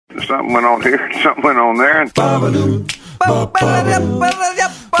Something went on here, something went on there.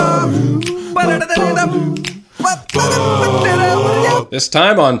 This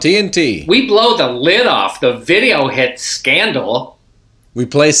time on TNT, we blow the lid off the video hit scandal. we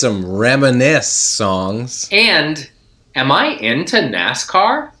play some reminisce songs. And am I into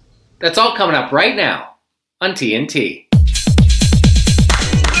NASCAR? That's all coming up right now on TNT.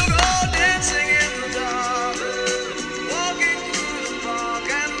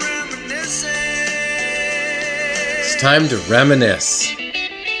 It's time to reminisce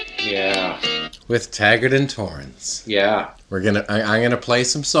Yeah. with Taggart and Torrance. Yeah. I'm gonna play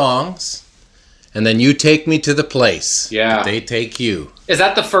some songs, and then you take me to the place. Yeah. They take you. Is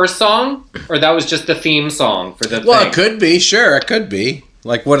that the first song? Or that was just the theme song for the Well, thing? it could be. Sure, it could be.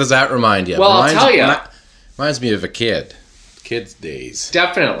 Like, what does that remind you of? Well, I'll tell you. Reminds me of a kid. Kid's days.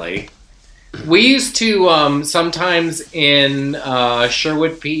 Definitely. We used to, sometimes in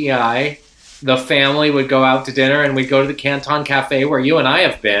Sherwood, PEI, the family would go out to dinner and we'd go to the Canton Cafe where you and I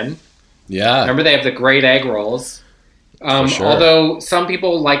have been. Yeah. Remember, they have the great egg rolls. Sure. Although some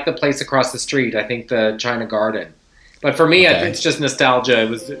people like the place across the street, I think the China Garden. But for me, Okay. it's just nostalgia. It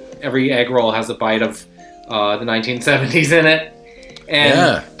was every egg roll has a bite of the 1970s in it.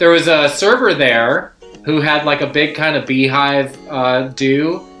 And there was a server there who had like a big kind of beehive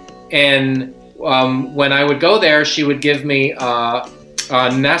do. And when I would go there, she would give me a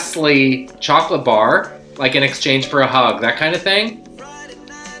Nestle chocolate bar, like in exchange for a hug, that kind of thing.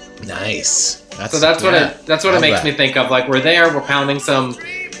 Nice. So that's what it makes me think of. Like, we're there, we're pounding some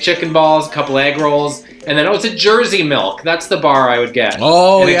chicken balls, a couple egg rolls, and then it's a Jersey milk. That's the bar I would get.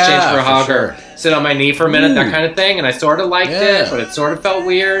 Oh, in exchange yeah, for a hug for or sit on my knee for a minute, that kind of thing. And I sort of liked it, but it sort of felt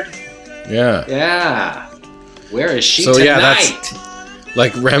weird. Yeah. Yeah. Where is she So, tonight? yeah, that's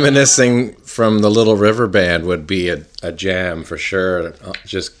like reminiscing from the Little River Band would be a jam for sure.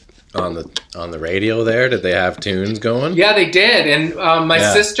 Just on the radio there, did they have tunes going? Yeah, they did. And my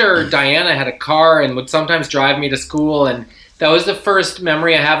sister Diana had a car and would sometimes drive me to school, and that was the first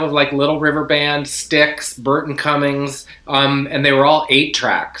memory I have of like Little River Band, Styx, Burton Cummings, and they were all 8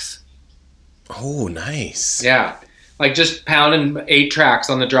 tracks. Oh, nice. Yeah, like just pounding 8 tracks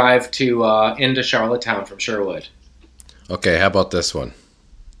on the drive to into Charlottetown from Sherwood. Okay, how about this one?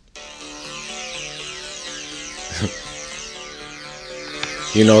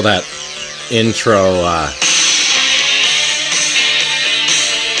 You know that intro,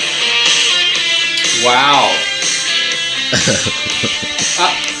 Wow.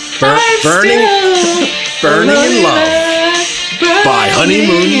 Burning in Love by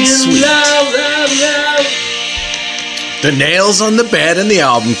Honeymoon Suite. The nails on the bed and the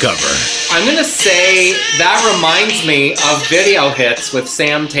album cover. I'm going to say that reminds me of Video Hits with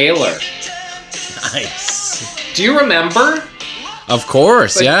Sam Taylor. Nice. Do you remember? Of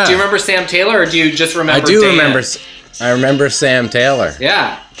course, Like, yeah. Do you remember Sam Taylor, or do you just remember I do Dan? remember. I remember Sam Taylor.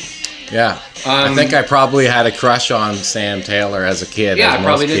 Yeah. Yeah. I think I probably had a crush on Sam Taylor as a kid. Yeah, as I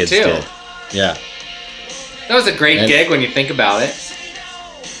probably most did kids too. Yeah. That was a great gig when you think about it.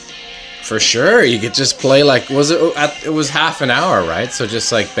 For sure. You could just play like, it was half an hour, right? So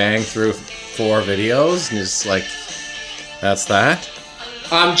just like bang through 4 videos and just like, that's that.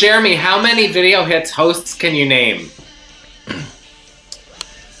 Jeremy, how many Video Hits hosts can you name?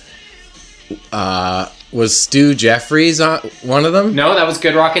 Was Stu Jeffries on one of them? No, that was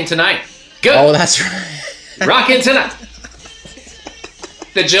Good Rockin' Tonight. Good. Oh, that's right. Rockin' Tonight.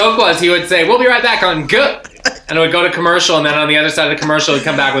 The joke was he would say, "We'll be right back on Good," and it would go to commercial, and then on the other side of the commercial, he'd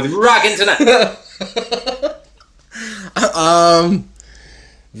come back with Rockin' Tonight.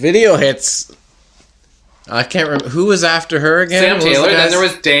 Video Hits. I can't remember. Who was after her again? Sam What was Taylor. the Then guy's- there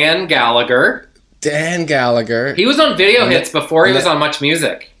was Dan Gallagher. Dan Gallagher. He was on Video And Hits the- before he and was the- on Much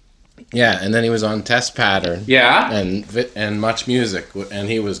Music. Yeah, and then he was on Test Pattern. Yeah. And Much Music, and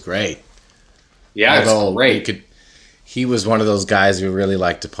he was great. Yeah, it was great. He was one of those guys who really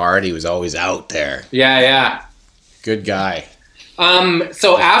liked to party. He was always out there. Yeah. Good guy.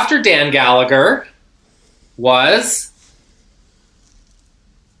 So after Dan Gallagher was...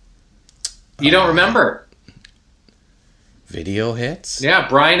 You don't remember? Video Hits? Yeah,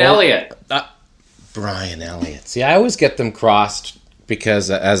 Brian Elliott. Brian Elliott. See, I always get them crossed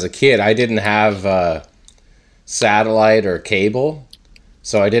because as a kid, I didn't have satellite or cable,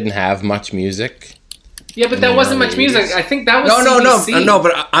 so I didn't have Much Music. Yeah, but that wasn't Much Music. 80s. I think that was CBC. No,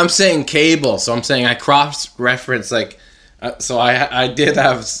 but I'm saying cable, so I'm saying I cross-reference, like, so I did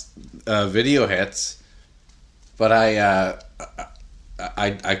have Video Hits, but I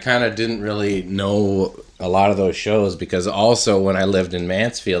kind of didn't really know a lot of those shows because also when I lived in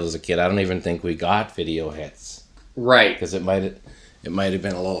Mansfield as a kid, I don't even think we got Video Hits. Right. Because it might it might have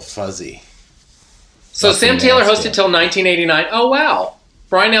been a little fuzzy. So Nothing Sam Taylor nasty. hosted till 1989. Oh, wow.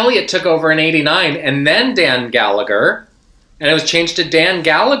 Brian Elliott took over in 89, and then Dan Gallagher, and it was changed to Dan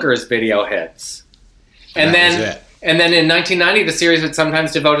Gallagher's Video Hits. And That was then it. and then in 1990, the series would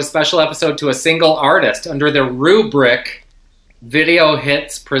sometimes devote a special episode to a single artist under the rubric Video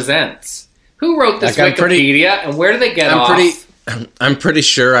Hits Presents. Who wrote this Like, Wikipedia, and where do they get off? I'm pretty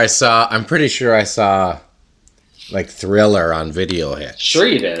sure I saw like Thriller on Video Hits. Sure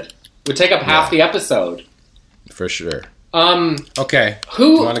you did. Would take up half the episode. For sure. Okay. Who?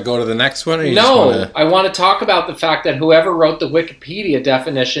 Do you want to go to the next one? Or you No, just wanna... I want to talk about the fact that whoever wrote the Wikipedia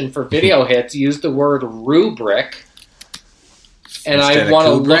definition for video hits used the word rubric, and Instead I of want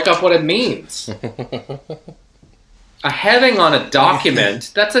to Kubrick? look up what it means. A heading on a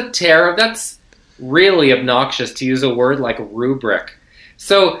document, that's really obnoxious to use a word like rubric.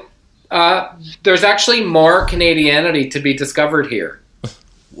 So there's actually more Canadianity to be discovered here.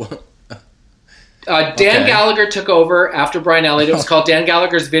 Dan Okay. Gallagher took over after Brian Elliott. It was called Dan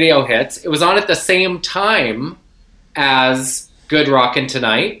Gallagher's Video Hits. It was on at the same time as Good Rockin'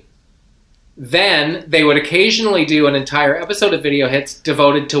 Tonight. Then they would occasionally do an entire episode of Video Hits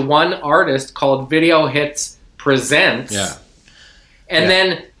devoted to one artist called Video Hits Presents. Yeah. And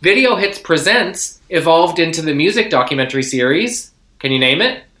then Video Hits Presents evolved into the music documentary series. Can you name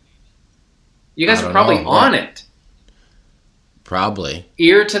it? You guys I are don't probably know. on it. Probably.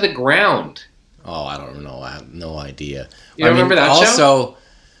 Ear to the Ground. Oh, I don't know. I have no idea. You don't remember that show?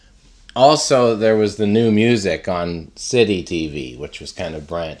 Also, there was the new music on City TV, which was kind of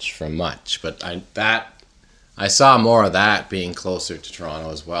branched from Much. But I saw more of that being closer to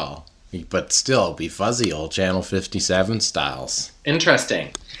Toronto as well. But still, be fuzzy old Channel 57 styles.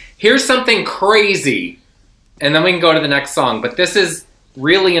 Interesting. Here's something crazy, and then we can go to the next song. But this is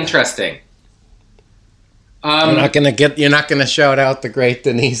really interesting. You're not gonna shout out the great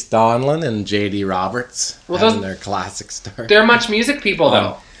Denise Donlin and J.D. Roberts having their classic start. They're Much Music people,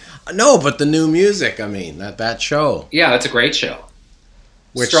 though. No, but the new music. I mean, that show. Yeah, that's a great show.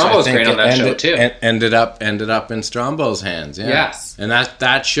 Which Strombo's I think great on that show, too. Ended up in Strombo's hands. Yeah. Yes. And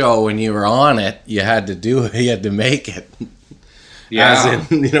that show, when you were on it, you had to make it. Yeah.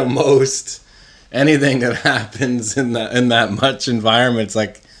 As in, most anything that happens in that Much environment, it's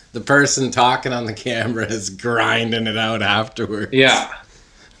like the person talking on the camera is grinding it out afterwards. Yeah.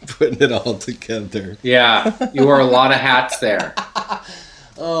 Putting it all together. Yeah. You wore a lot of hats there.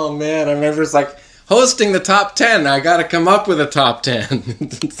 Oh man, I remember it's like hosting the top 10. I got to come up with a top 10.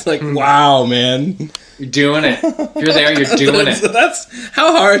 It's like, wow, man. You're doing it. If you're there, you're doing it. That's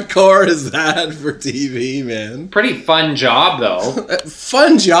how hardcore is that for TV, man? Pretty fun job, though.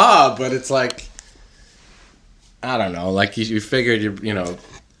 Fun job, but it's like, I don't know. Like you figured,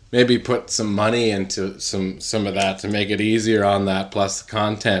 maybe put some money into some of that to make it easier on that, plus the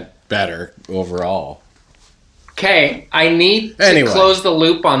content better overall. Okay, I need to close the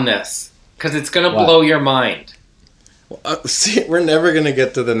loop on this, because it's going to blow your mind. See, we're never going to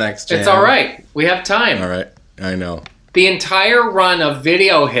get to the next jam. It's all right. We have time. All right. I know. The entire run of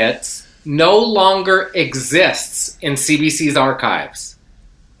Video Hits no longer exists in CBC's archives.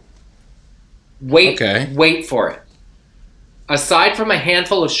 Wait for it. Aside from a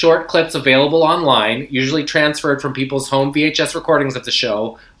handful of short clips available online, usually transferred from people's home VHS recordings of the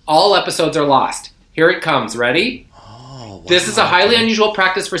show, all episodes are lost. Here it comes. Ready? Oh, wow. This is a highly unusual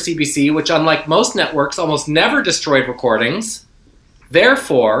practice for CBC, which, unlike most networks, almost never destroyed recordings.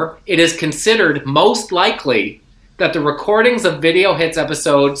 Therefore, it is considered most likely that the recordings of Video Hits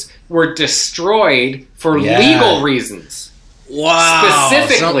episodes were destroyed for legal reasons. Wow.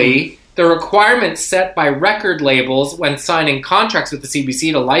 Specifically, the requirements set by record labels when signing contracts with the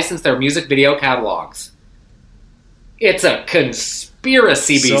CBC to license their music video catalogs. It's a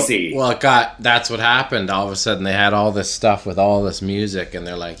conspiracy, CBC. That's what happened. All of a sudden, they had all this stuff with all this music, and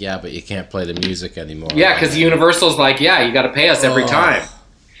they're like, yeah, but you can't play the music anymore. Yeah, because Universal's like, yeah, you got to pay us every time.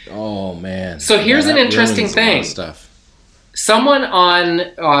 Oh, man. So here's an interesting thing. Someone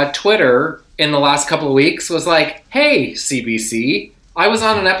on Twitter in the last couple of weeks was like, hey, CBC, I was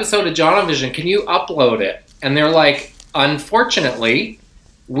on an episode of John on Vision. Can you upload it? And they're like, unfortunately,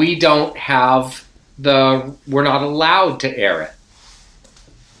 we don't have we're not allowed to air it.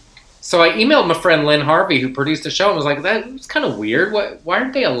 So I emailed my friend Lynn Harvey, who produced the show, and was like, that was kind of weird. Why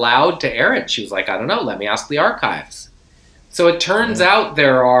aren't they allowed to air it? She was like, I don't know. Let me ask the archives. So it turns out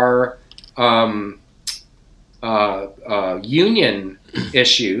there are union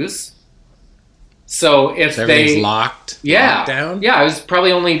issues. So if everything's locked down? Yeah, it was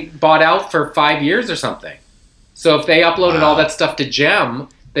probably only bought out for 5 years or something. So if they uploaded all that stuff to Gem,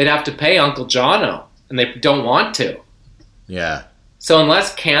 they'd have to pay Uncle Jono, and they don't want to. Yeah. So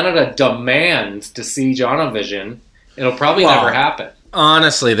unless Canada demands to see Jonovision, it'll probably never happen.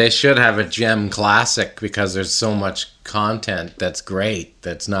 Honestly, they should have a Gem Classic because there's so much content that's great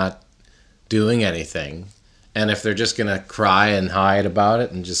that's not doing anything. And if they're just going to cry and hide about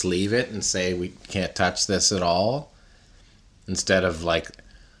it and just leave it and say we can't touch this at all, instead of like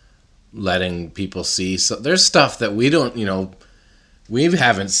letting people see. So there's stuff that we don't, we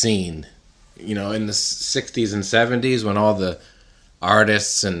haven't seen, in the 60s and 70s when all the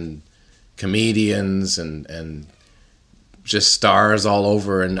artists and comedians and just stars all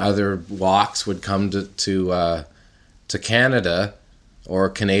over and other walks would come to Canada, or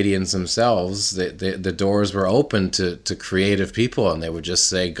Canadians themselves. The doors were open to creative people, and they would just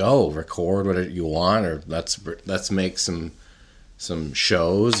say, "Go record what you want," or let's make some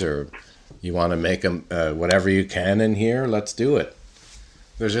shows, or you want to make them whatever you can in here. Let's do it.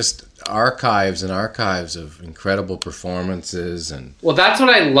 There's just archives and archives of incredible performances. And well, that's what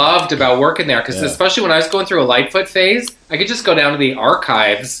I loved about working there, because especially when I was going through a Lightfoot phase, I could just go down to the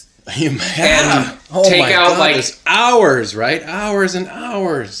archives and take out there's hours, right? Hours and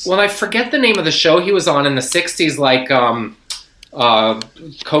hours. Well, I forget the name of the show he was on in the 60s, like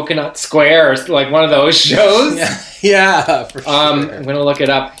Coconut Square, or like one of those shows. Yeah, for sure. I'm going to look it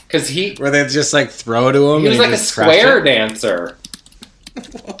up, because where they just like throw to him. He was like a square dancer.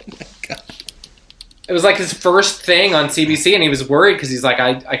 Oh my god! It was like his first thing on CBC, and he was worried because he's like,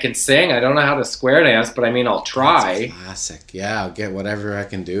 I can sing, I don't know how to square dance, but I mean, I'll try. That's classic. Yeah, I'll get whatever I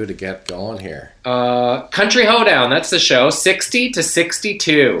can do to get going here. Country Hoedown, that's the show. 60 to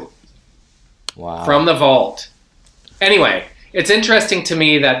 62. Wow. From the vault. Anyway, it's interesting to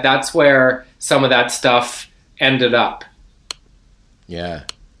me that that's where some of that stuff ended up. Yeah.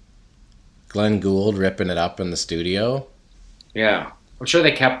 Glenn Gould ripping it up in the studio. Yeah. I'm sure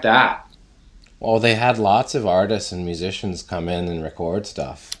they kept that. Well, they had lots of artists and musicians come in and record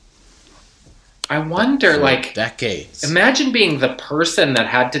stuff. I wonder, like... decades. Imagine being the person that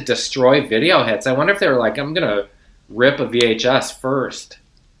had to destroy video hits. I wonder if they were like, I'm going to rip a VHS first.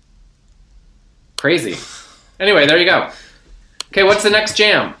 Crazy. Anyway, there you go. Okay, what's the next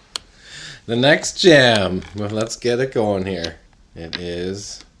jam? The next jam. Well, let's get it going here. It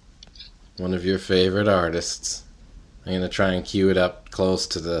is one of your favorite artists. I'm going to try and cue it up close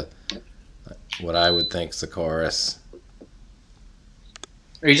to what I would think is the chorus.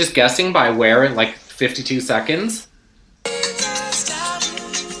 Are you just guessing by where in like 52 seconds?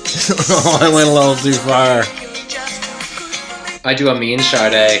 Oh, I went a little too far. I do a mean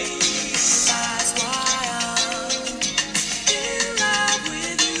Sade.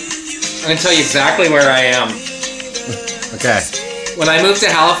 I'm going to tell you exactly where I am. Okay. When I moved to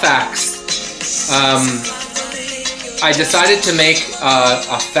Halifax, I decided to make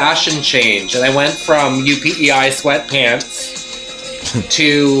a fashion change, and I went from UPEI sweatpants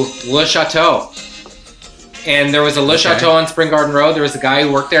to Le Chateau. And there was a Le Chateau on Spring Garden Road. There was a guy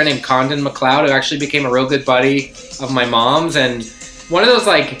who worked there named Condon McLeod, who actually became a real good buddy of my mom's, and one of those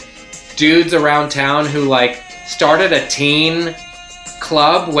like dudes around town who like started a teen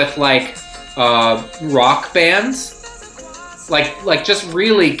club with like rock bands, like just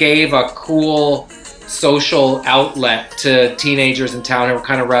really gave a cool social outlet to teenagers in town who were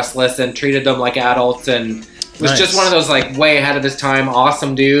kind of restless, and treated them like adults, and was just one of those like way ahead of his time,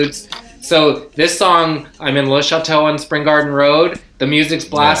 awesome dudes. So this song, I'm in Le Chateau on Spring Garden Road, the music's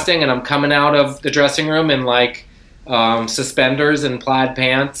blasting, and I'm coming out of the dressing room in like suspenders and plaid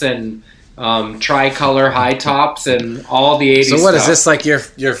pants and tricolor high tops and all the 80s So what, stuff. is this like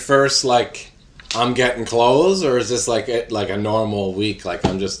your first like I'm getting clothes, or is this like a normal week? Like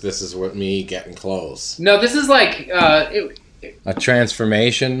this is what me getting clothes. No, this is like a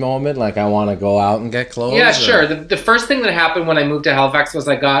transformation moment. Like I want to go out and get clothes. Yeah, sure. The first thing that happened when I moved to Halifax was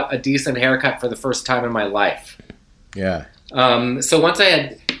I got a decent haircut for the first time in my life. Yeah. So once I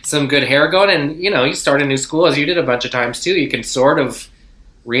had some good hair going, and you start a new school, as you did a bunch of times too, you can sort of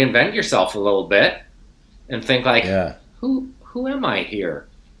reinvent yourself a little bit and think like, who am I here?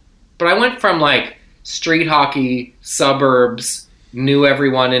 But I went from like street hockey, suburbs, knew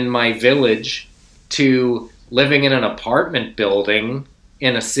everyone in my village, to living in an apartment building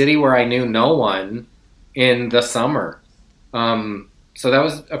in a city where I knew no one in the summer. So that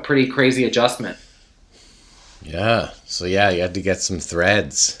was a pretty crazy adjustment. Yeah. So you had to get some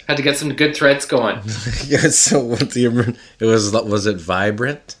threads. Had to get some good threads going. Yeah. So was it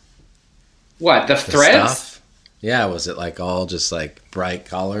vibrant? What, the threads? Stuff? Yeah, was it like all just like bright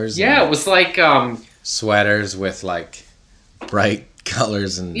colors? Yeah, it was like sweaters with like bright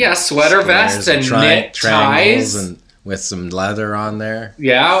colors and sweater vests and knit ties and with some leather on there.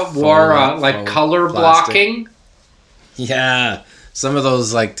 Yeah, wore like color blocking. Yeah, some of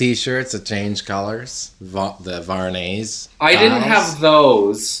those like T-shirts that change colors, the Varnays. I didn't have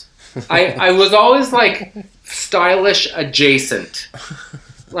those. I was always like stylish adjacent.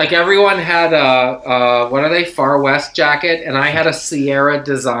 Like everyone had a what are they, Far West jacket, and I had a Sierra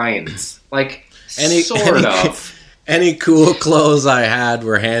Designs. Like sort of. Any cool clothes I had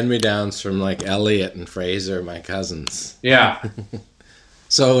were hand-me-downs from like Elliot and Fraser, my cousins. Yeah.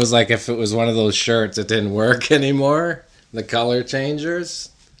 So it was like if it was one of those shirts that didn't work anymore, the color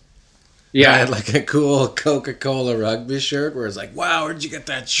changers. Yeah. I had like a cool Coca-Cola rugby shirt where it's like, wow, where'd you get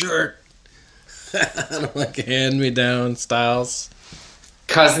that shirt? Like hand-me-down styles.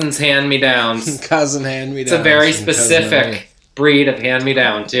 Cousins hand-me-downs. Cousin hand-me-downs. It's a very specific breed of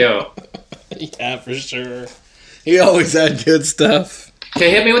hand-me-down, too. Yeah, for sure. He always had good stuff. Okay,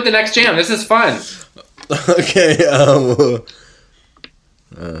 hit me with the next jam. This is fun. Okay,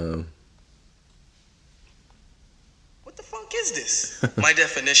 what the fuck is this? My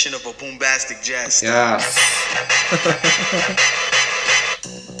definition of a boombastic jazz style. Yeah.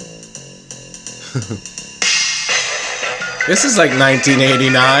 This is like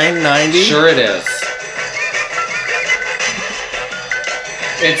 1989, 90. Sure it is.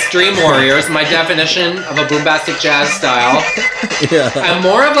 It's Dream Warriors, my definition of a boombastic jazz style. Yeah. I'm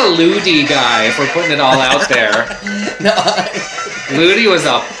more of a Ludi guy, if we're putting it all out there. No, Ludi was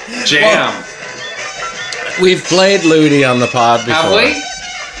a jam. Well, we've played Ludi on the pod before. Have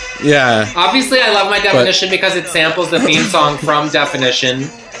we? Yeah. Obviously, I love my definition because it samples the theme song from Definition.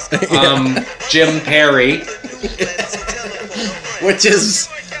 Jim Perry. Which is,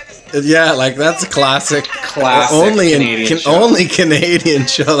 yeah, like that's a classic. Classic only Canadian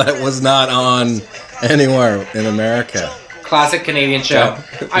show that was not on anywhere in America. Classic Canadian show.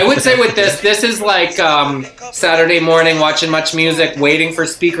 I would say with this is like Saturday morning watching Much Music, waiting for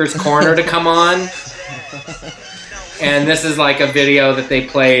Speaker's Corner to come on. And this is like a video that they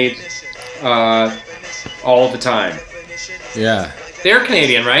played all the time. Yeah. They're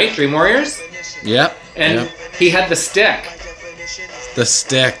Canadian, right? Dream Warriors? Yep. And he had the stick. The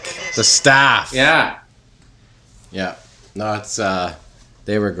stick. The staff. Yeah. Yeah. No, it's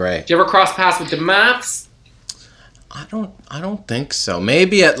they were great. Did you ever cross paths with the Maths? I don't think so.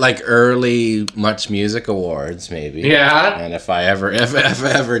 Maybe at like early Much Music Awards, maybe. Yeah. And if I ever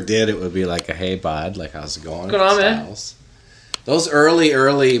did, it would be like a hey bud, like how's it going? Good on, man. Those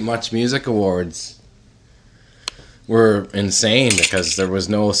early Much Music Awards were insane because there was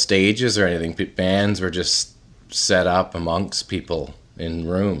no stages or anything. Bands were just set up amongst people in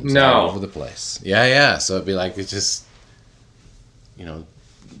rooms all over the place. Yeah. So it'd be like it's just,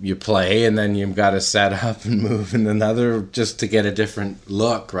 you play and then you've got to set up and move in another just to get a different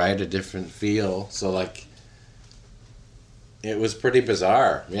look, right? A different feel. So like, it was pretty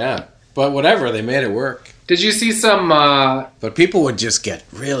bizarre. Yeah. But whatever, they made it work. Did you see some... But people would just get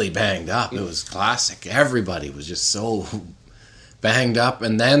really banged up. It was classic. Everybody was just so banged up.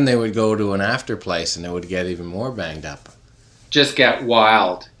 And then they would go to an after place and they would get even more banged up. Just get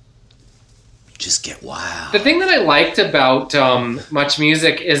wild. Just get wild. The thing that I liked about Much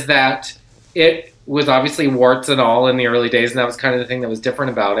Music is that it was obviously warts and all in the early days, and that was kind of the thing that was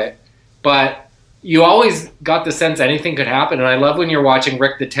different about it. But you always got the sense anything could happen, and I love when you're watching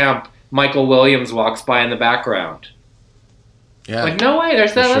Rick the Temp, Michael Williams walks by in the background. Yeah. Like, no way,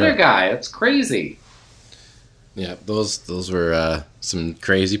 there's that other guy. That's crazy. Yeah, those were some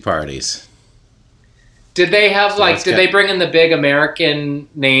crazy parties. Did they have, did they bring in the big American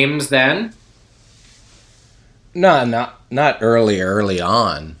names then? No, not early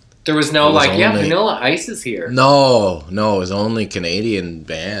on. There was no Vanilla Ice is here. No, it was only Canadian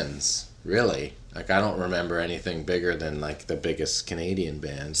bands, really. Like, I don't remember anything bigger than, like, the biggest Canadian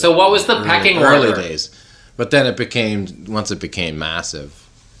bands. So what was the pecking order? Early days. But then once it became massive,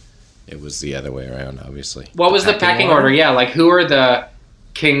 it was the other way around, obviously. What was the pecking order? Yeah, like, who are the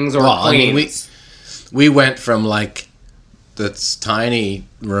kings or queens? We went from, like, this tiny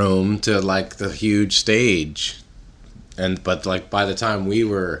room to, like, the huge stage. But like by the time we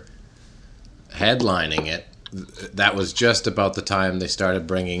were headlining it, that was just about the time they started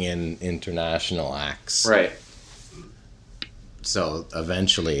bringing in international acts. Right. So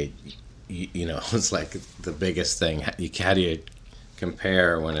eventually, it's like the biggest thing. How do you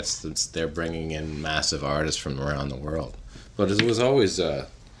compare when they're bringing in massive artists from around the world? But it was always a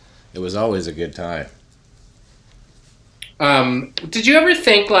good time. Did you ever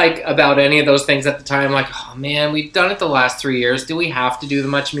think about any of those things at the time? Like, oh man, we've done it the last 3 years. Do we have to do the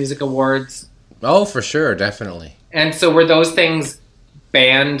Much Music Awards? Oh, for sure, definitely. And so were those things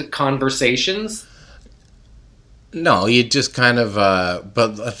banned conversations? No, you just kind of.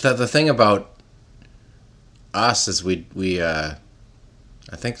 But the thing about us is we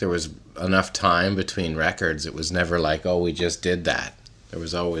I think there was enough time between records. It was never like, oh, we just did that. There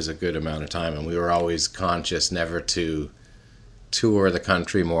was always a good amount of time, and we were always conscious never to tour the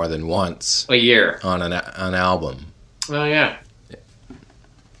country more than once a year on an album. Oh yeah.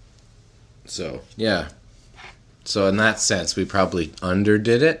 So yeah. So in that sense, we probably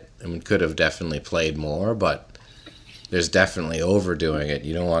underdid it, and we could have definitely played more. But there's definitely overdoing it.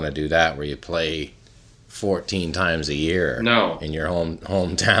 You don't want to do that where you play 14 times a year in your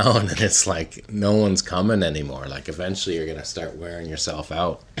hometown, and it's like no one's coming anymore. Like eventually you're gonna start wearing yourself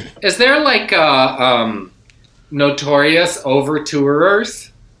out. Is there like notorious over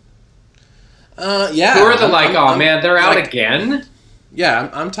tourers? Yeah. Who are the man, they're out again? Yeah,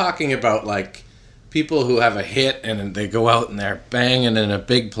 I'm talking about like people who have a hit and they go out and they're banging in a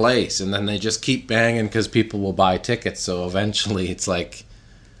big place, and then they just keep banging because people will buy tickets. So eventually it's like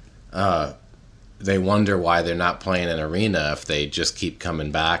they wonder why they're not playing an arena if they just keep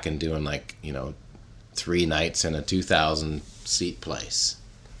coming back and doing 3 nights in a 2,000 seat place,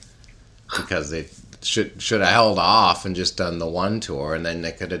 because they should have held off and just done the one tour, and then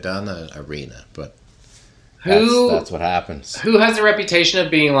they could have done an arena. But that's what happens. Who has a reputation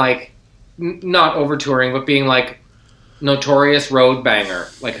of being not over touring, but being notorious road banger?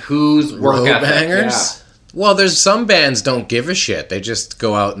 Like whose work road ethic? Bangers? Yeah. Well, there's some bands don't give a shit. They just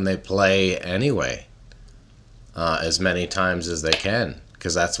go out and they play anyway, as many times as they can,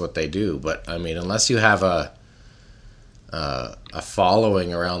 because that's what they do. But I mean, unless you have a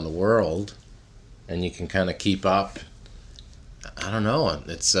following around the world, and you can kind of keep up, I don't know.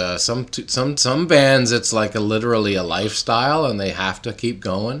 It's some bands. It's like literally a lifestyle, and they have to keep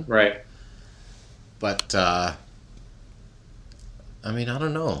going. Right. But I mean, I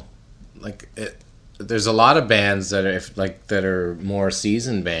don't know. There's a lot of bands that are more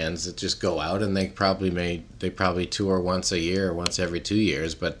seasoned bands that just go out and they probably tour once a year, once every 2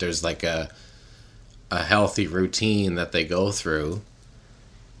 years. But there's a healthy routine that they go through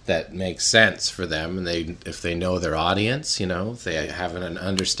that makes sense for them, and if they know their audience, if they have an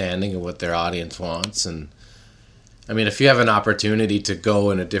understanding of what their audience wants. And I mean, if you have an opportunity to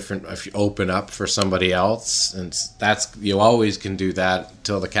go if you open up for somebody else, and you always can do that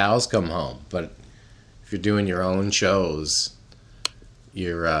till the cows come home. But if you're doing your own shows,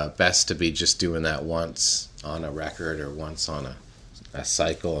 you're best to be just doing that once on a record or once on a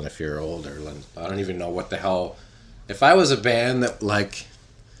cycle. And if you're older, I don't even know what the hell. If I was a band that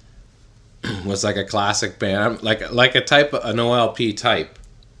was like a classic band, like a type of an OLP type,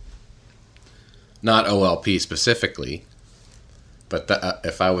 not OLP specifically, but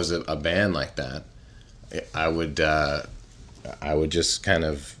if I was a band like that, I would just kind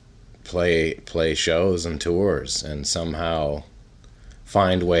of play shows and tours, and somehow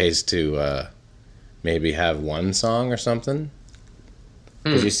find ways to maybe have one song or something.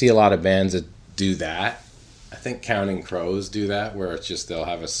 Because you see a lot of bands that do that. I think Counting Crows do that, where it's just they'll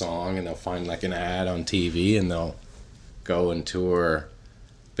have a song and they'll find an ad on TV and they'll go and tour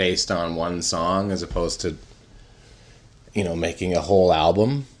based on one song, as opposed to making a whole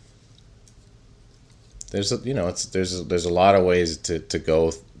album. There's a lot of ways to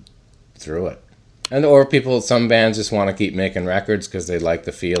go through it. Some bands just want to keep making records because they like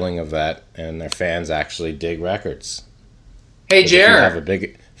the feeling of that, and their fans actually dig records. Hey, Jer,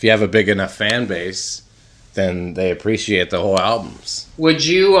 if you have a big enough fan base, then they appreciate the whole albums. Would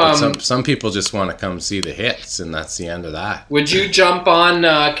you? Some people just want to come see the hits, and that's the end of that. Would you jump on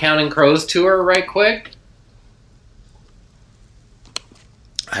Counting Crows tour right quick?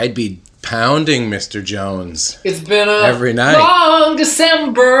 I'd be pounding Mr. Jones. It's been every night. Long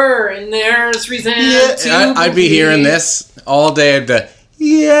December, and there's reason to I'd be hearing this all day.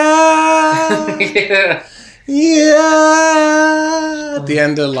 Yeah. Yeah. At the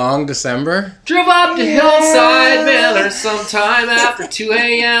end of Long December. Drove up to Hillside Manor sometime after 2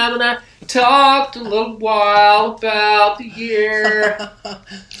 a.m. and I talked a little while about the year. I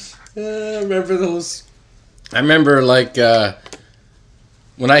remember those. I remember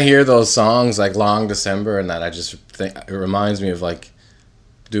when I hear those songs like Long December and that, I just think it reminds me of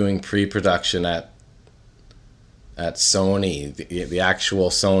doing pre-production at Sony, the actual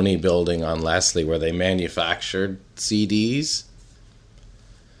Sony building on Leslie, where they manufactured CDs.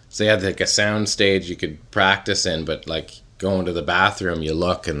 So they had a sound stage you could practice in, but going to the bathroom, you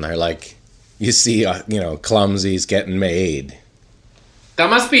look and they're you see Clumsy's getting made. That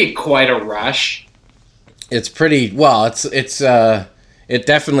must be quite a rush. It's pretty well. It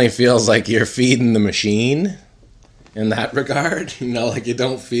definitely feels like you're feeding the machine. In that regard, you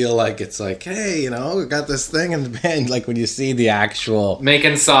don't feel like it's hey, we got this thing in the band. When you see the actual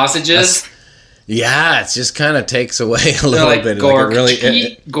making sausages. Yeah, it just kind of takes away a little like, bit. Gork, like it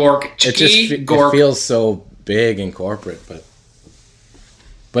really, gork, it feels so big and corporate,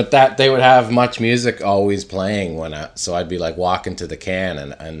 but that they would have Much Music always playing so I'd be like walking to the can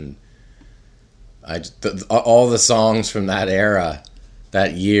and all the songs from that era,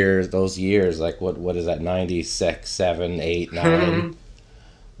 that year, those years, like what is that, 96, 7, 8, 9.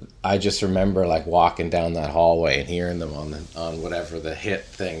 I just remember like walking down that hallway and hearing them on whatever the hit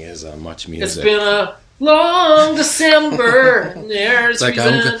thing is on Much Music. It's been a long December. There's it's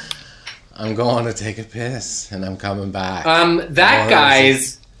like I'm going to take a piss and I'm coming back. That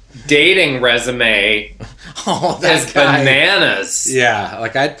guy's dating resume is bananas. Yeah,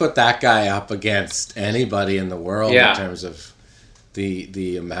 like I'd put that guy up against anybody in the world in terms of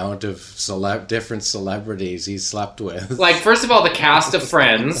the amount of different celebrities he's slept with. Like, first of all, the cast of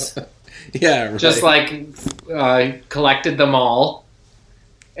Friends. Yeah, right. Just like collected them all.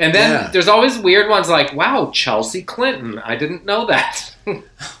 And then there's always weird ones like, wow, Chelsea Clinton. I didn't know that.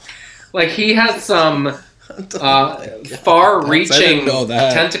 Like, he has some far-reaching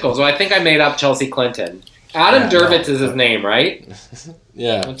tentacles. Well, I think I made up Chelsea Clinton. Adam Durbitz is his name, right?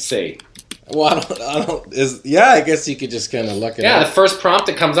 Yeah. Let's see. Well, I guess you could just kind of look at it. Yeah, the first prompt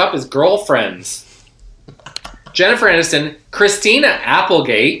that comes up is girlfriends. Jennifer Aniston, Christina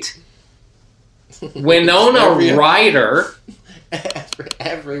Applegate, Winona Ryder.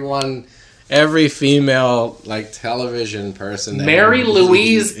 Every female like television person. Mary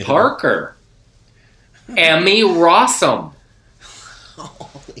Louise Parker. Emmy Rossum.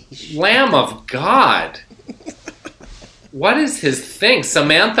 Lamb of God. What is his thing?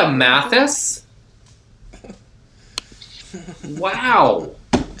 Samantha Mathis? Wow.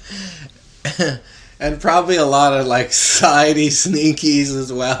 And probably a lot of like sidey sneakies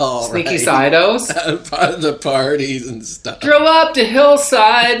as well. Sneaky right? sidos? Part of the parties and stuff. Drove up to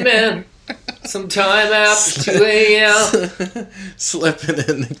Hillside, man. Sometime after 2 a.m. Slipping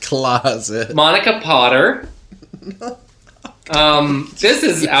in the closet. Monica Potter. This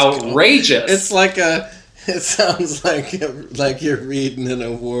is outrageous. It sounds like you're reading an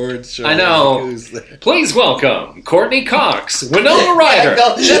award show. I know. Like, please welcome Courtney Cox, Winona Ryder,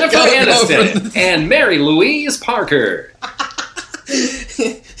 Jennifer Aniston, and Mary Louise Parker.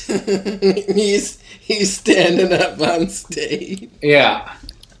 He's standing up on stage. Yeah.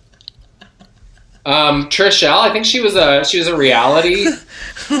 Trish L, I think she was a reality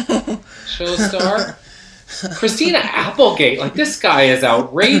show star. Christina Applegate, like, this guy is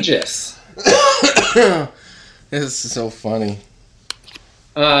outrageous. This is so funny.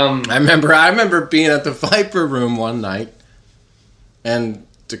 I remember being at the Viper Room one night, and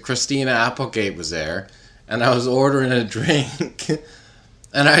the Christina Applegate was there, and I was ordering a drink,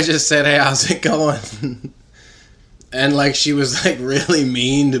 and I just said, "Hey, how's it going?" And like she was like really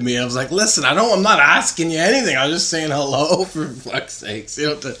mean to me. I was like, "Listen, I'm not asking you anything. I was just saying hello, for fuck's sakes. You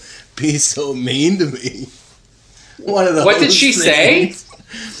don't have to be so mean to me." One of those. What did she say?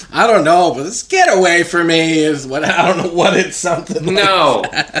 I don't know, but this "get away from me" is what I don't know what it's something. No.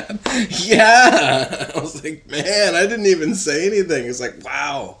 Like that. Yeah. I was like, man, I didn't even say anything. It's like,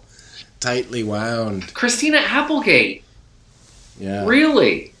 wow, tightly wound. Christina Applegate. Yeah.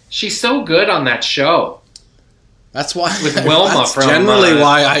 Really? She's so good on that show. That's why with Wilma that's from generally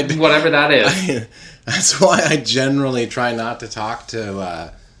why I whatever that is. That's why I generally try not to talk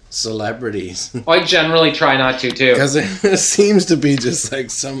to celebrities. I generally try not to too, because it seems to be just like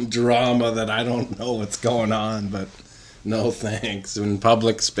some drama that I don't know what's going on. But no thanks in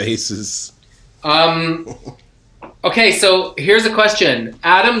public spaces. Okay, so here's a question.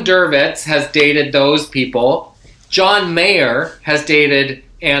 Adam Durbitz has dated those people. John Mayer has dated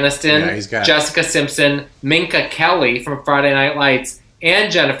Aniston, Jessica Simpson, Minka Kelly from Friday Night Lights, and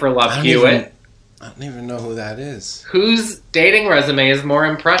Jennifer Love Hewitt. I don't even know who that is. Whose dating resume is more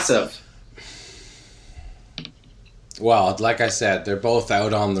impressive? Well, like I said, they're both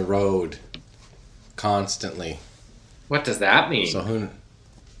out on the road constantly. What does that mean? So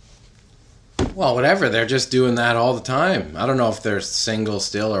well, whatever. They're just doing that all the time. I don't know if they're single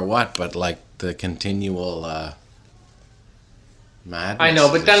still or what, but like the continual madness. I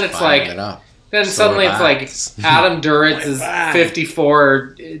know, but then it's like... Then suddenly it's like Adam Duritz is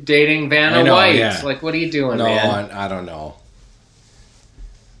 54 dating Vanna White. Yeah. Like, what are you doing, man? I don't know.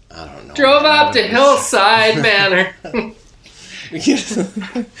 Drove up to Hillside Manor.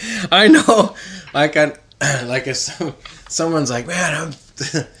 I know. Someone's like, man,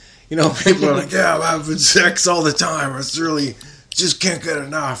 people are like, yeah, I'm having sex all the time. It's really, just can't get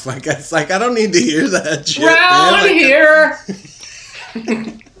enough. Like, it's like, I don't need to hear that shit. Round here.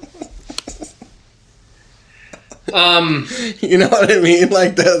 You know what I mean?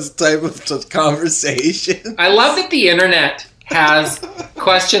 Like those type of conversation. I love that the internet has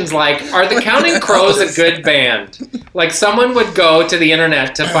questions like, are the Counting Crows a good band? Like someone would go to the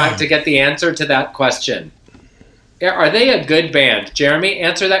internet to get the answer to that question. Are they a good band? Jeremy,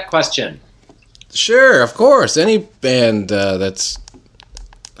 answer that question. Sure, of course. Any band that's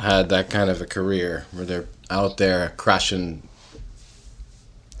had that kind of a career where they're out there crushing.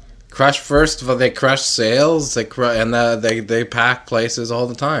 First of all, they crush sales, they pack places all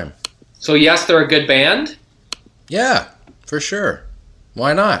the time. So yes, they're a good band? Yeah, for sure.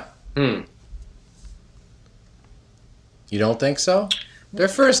 Why not? You don't think so? Their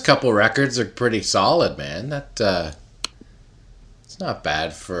first couple records are pretty solid, man. That it's not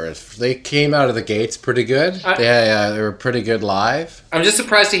bad they came out of the gates pretty good. They were pretty good live. I'm just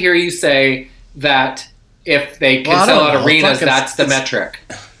surprised to hear you say that if they can sell out arenas, that's the metric.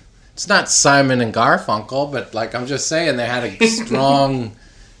 It's not Simon and Garfunkel, but like I'm just saying, they had a strong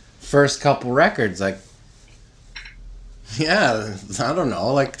first couple records. Like, yeah, I don't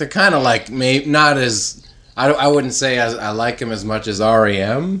know. Like they're kind of like maybe not as I wouldn't say I like them as much as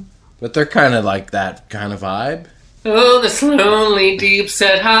REM, but they're kind of like that kind of vibe. Oh, this lonely deep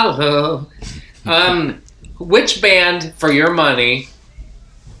set hollow. Which band, for your money,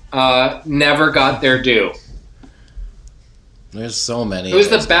 never got their due? There's so many. Who's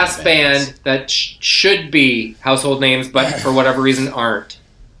the best band that should be household names, but for whatever reason aren't?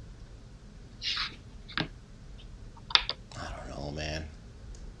 I don't know, man.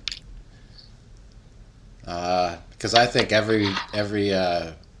 Because I think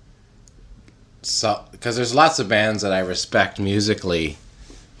because there's lots of bands that I respect musically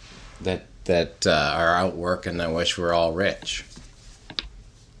that are out working that wish we're all rich.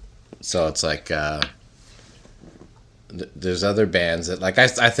 So it's like there's other bands that like I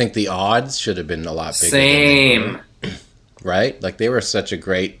think the Odds should have been a lot bigger. Same. Right? Like they were such a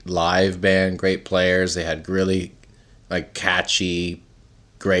great live band, great players. They had really like catchy,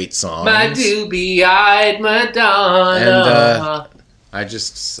 great songs. My doobie-eyed Madonna. And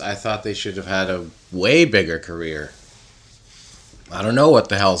I thought they should have had a way bigger career. I don't know what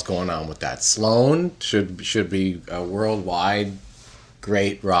the hell's going on with that. Sloan should be a worldwide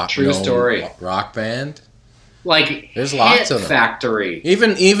great rock band. Like there's lots Hit of them. Factory.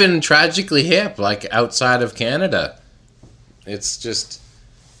 Even Tragically Hip, like outside of Canada. It's just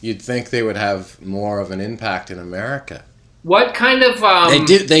you'd think they would have more of an impact in America. What kind of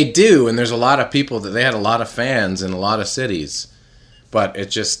They do, and there's a lot of people that they had a lot of fans in a lot of cities. But it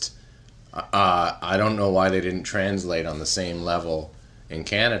just I don't know why they didn't translate on the same level in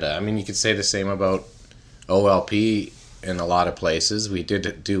Canada. I mean, you could say the same about OLP in a lot of places. We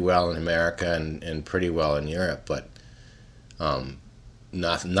did do well in America and pretty well in Europe, but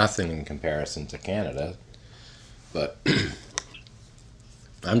nothing in comparison to Canada. But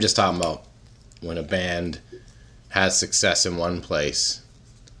I'm just talking about when a band has success in one place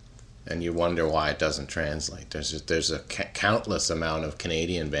and you wonder why it doesn't translate. There's a countless amount of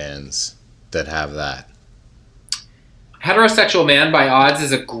Canadian bands that have that. Heterosexual Man by Odds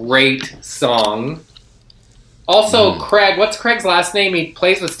is a great song. Also, Craig, what's Craig's last name? He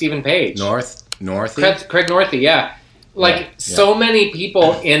plays with Stephen Page. Northey? Craig Northey, yeah. So many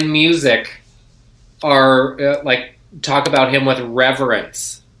people in music are, talk about him with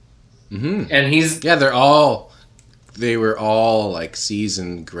reverence. Mm-hmm. And he's... Yeah, they were all, like,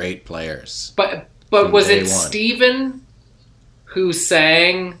 seasoned great players. But was it Stephen who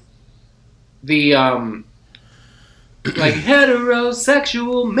sang the,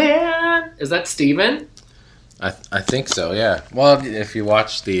 heterosexual man? Is that Stephen? I think so, yeah. Well, if you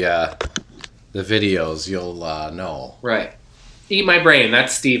watch the videos, you'll know. Right. Eat My Brain,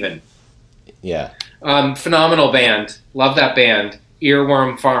 that's Stephen. Yeah. Phenomenal band. Love that band.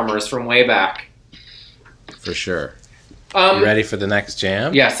 Earworm Farmers from way back. For sure. You ready for the next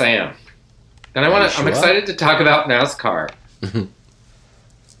jam? Yes, I am. And I'm excited to talk about NASCAR.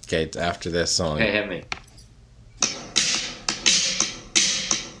 Okay, after this song. Okay, hit me.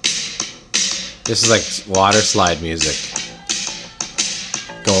 This is like water slide music.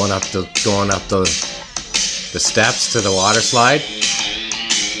 Going up the steps to the water slide.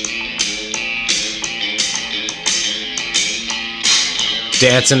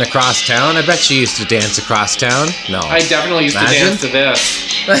 Dancing across town. I bet you used to dance across town. No, I definitely used to dance to this.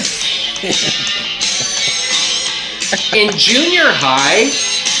 In junior high,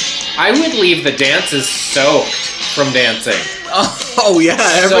 I would leave the dances soaked from dancing. Oh yeah,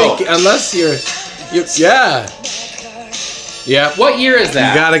 unless you're yeah. What year is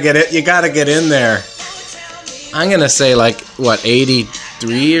that? You gotta get in there. I'm gonna say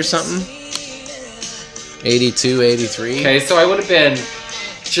 83 or something. 82, 83. Okay, so I would have been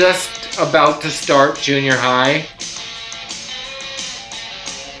just about to start junior high.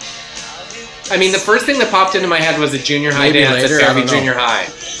 I mean, the first thing that popped into my head was a junior high Maybe dance later, at I Fairview don't know. Junior High.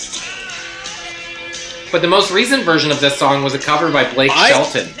 But the most recent version of this song was a cover by Blake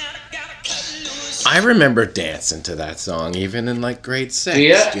Shelton. I remember dancing to that song, even in like grade 6,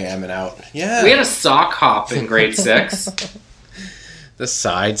 Yeah. jamming out. Yeah. We had a sock hop in grade 6. The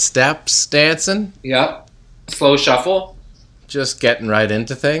side steps dancing, Yep. Slow shuffle. just getting right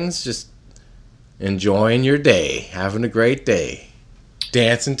into things, just enjoying your day, having a great day,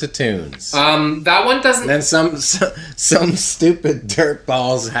 dancing to tunes. That one doesn't... And then some stupid dirt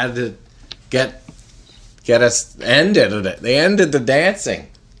balls had to get us ended it. They ended the dancing.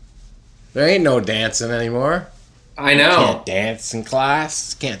 There ain't no dancing anymore. I know. Can't dance in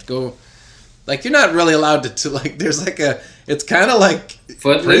class. Can't go. Like, you're not really allowed to like, there's like a, it's kind of like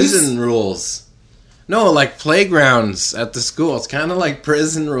Footloose? prison rules. No, like playgrounds at the school. It's kind of like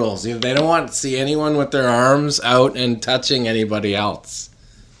prison rules. They don't want to see anyone with their arms out and touching anybody else.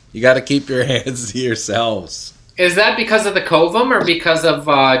 You got to keep your hands to yourselves. Is that because of the Covum or because of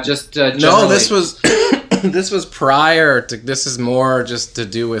just generally? No, this was this was prior to. This is more just to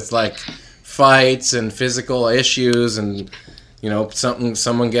do with like fights and physical issues and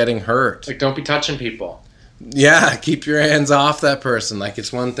someone getting hurt. Like, don't be touching people. Yeah, keep your hands off that person. Like,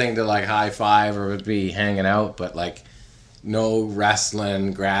 it's one thing to like high five or would be hanging out, but like no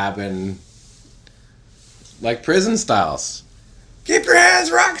wrestling, grabbing, like prison styles. Keep your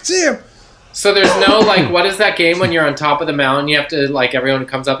hands rock team. So there's no, like, what is that game when you're on top of the mountain? You have to, like, everyone who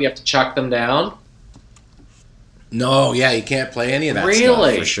comes up, you have to chuck them down? No, yeah, you can't play any of that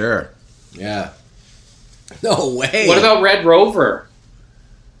Really? stuff for sure. Yeah. No way. What about Red Rover?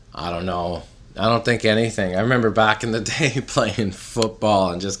 I don't know. I don't think anything. I remember back in the day playing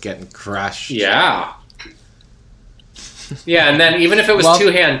football and just getting crushed. Yeah. Yeah, and then even if it was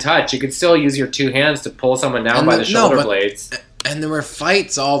two-hand touch, you could still use your two hands to pull someone down by the shoulder blades. And there were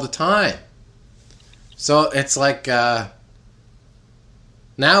fights all the time. So it's like, now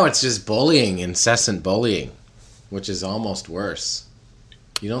it's just bullying, incessant bullying, which is almost worse.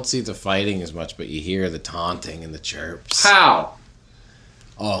 You don't see the fighting as much, but you hear the taunting and the chirps. How?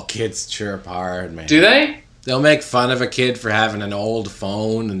 Oh, kids chirp hard, man. Do they? They'll make fun of a kid for having an old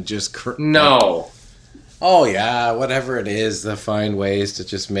phone and just... No. Oh, yeah, whatever it is, they'll find ways to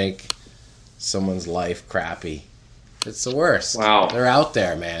just make someone's life crappy. It's the worst. Wow. They're out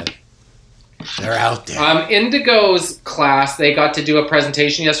there, man. They're out there. Indigo's class, they got to do a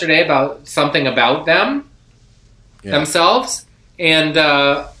presentation yesterday about something about them, themselves, and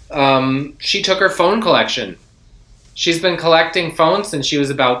she took her phone collection. She's been collecting phones since she was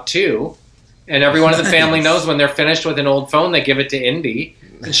about 2, and everyone in the family knows when they're finished with an old phone, they give it to Indy.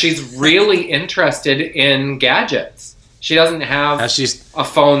 And she's really interested in gadgets. She doesn't have a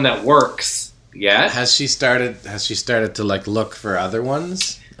phone that works yet. Has she started to like look for other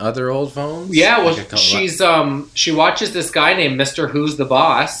ones? Other old phones? Yeah, well, she watches this guy named Mr. Who's the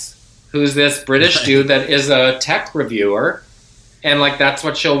Boss, who's this British dude that is a tech reviewer, and like that's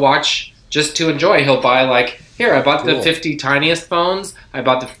what she'll watch just to enjoy. He'll buy like, here, I bought the 50 tiniest phones, I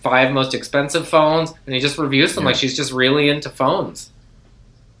bought the 5 most expensive phones, and he just reviews them like she's just really into phones.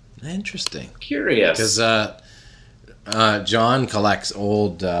 Interesting. Curious. Because John collects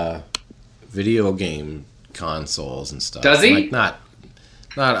old video game consoles and stuff. Does he? Like not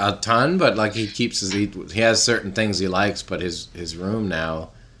a ton, but like he keeps he has certain things he likes. But his room now,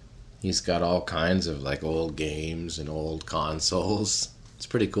 he's got all kinds of like old games and old consoles. It's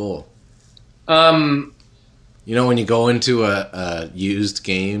pretty cool. You know, when you go into a used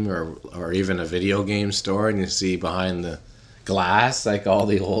game or even a video game store and you see behind the glass like all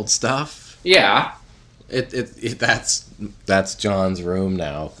the old stuff. Yeah. That's John's room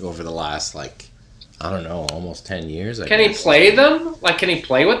now over the last like, I don't know, almost 10 years. Can he play them? Like, can he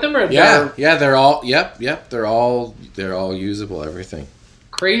play with them? Or yeah, they're all. Yep. They're all usable. Everything.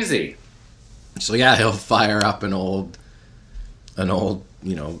 Crazy. So yeah, he'll fire up an old, original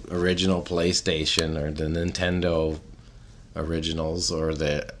PlayStation or the Nintendo originals or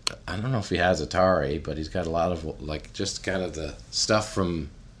I don't know if he has Atari, but he's got a lot of like just kind of the stuff from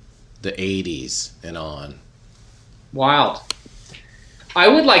the 80s and on. Wild. I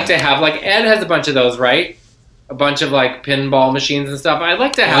would like to have, like, Ed has a bunch of those, right? A bunch of, like, pinball machines and stuff. I'd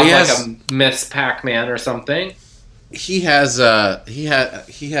like to have, like, a Miss Pac-Man or something. He has he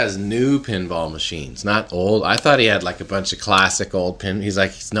has new pinball machines, not old. I thought he had, like, a bunch of classic old pin. He's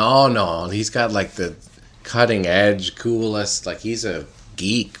like, no. He's got, like, the cutting-edge, coolest, like, he's a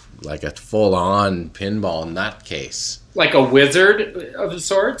geek, like a full-on pinball nutcase. Like a wizard of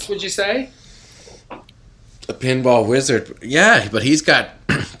sorts, would you say? A pinball wizard. Yeah, but he's got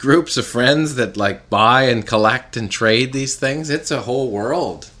groups of friends that like buy and collect and trade these things. It's a whole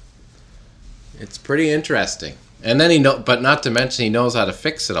world. It's pretty interesting. And then but not to mention he knows how to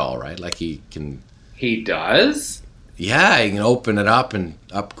fix it all, right? Like he can. He does? Yeah, he can open it up and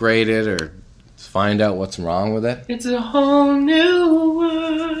upgrade it or find out what's wrong with it. It's a whole new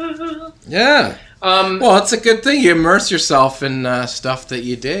world. Yeah. Well, it's a good thing. You immerse yourself in stuff that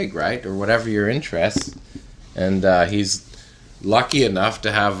you dig, right? Or whatever your interests. And he's lucky enough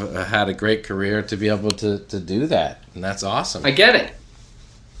to have had a great career to be able to do that. And that's awesome. I get it.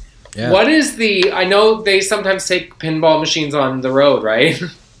 Yeah. What is I know they sometimes take pinball machines on the road, right?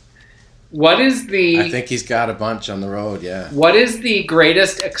 What is I think he's got a bunch on the road, yeah. What is the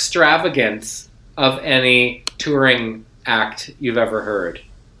greatest extravagance of any touring act you've ever heard?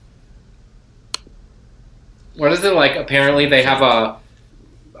 What is it like? Apparently they have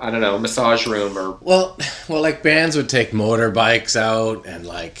massage room or... Well, like bands would take motorbikes out and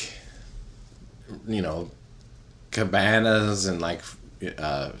like, cabanas and like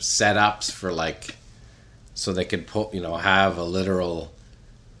setups for like, so they could have a literal,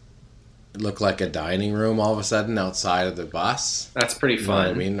 look like a dining room all of a sudden outside of the bus. That's pretty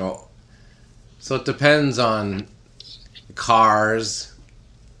fun. You know what I mean? So it depends on cars,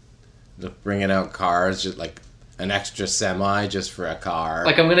 bringing out cars, just like an extra semi just for a car.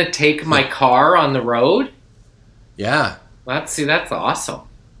 Like I'm going to take my car on the road? Yeah. That's awesome.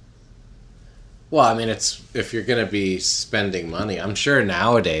 Well, I mean, it's if you're going to be spending money. I'm sure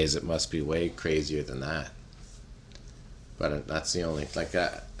nowadays it must be way crazier than that. But that's the only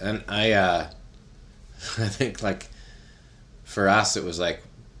and I think like for us it was like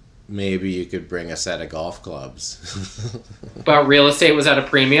maybe you could bring a set of golf clubs. But real estate was at a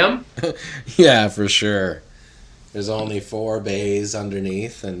premium? Yeah, for sure. There's only 4 bays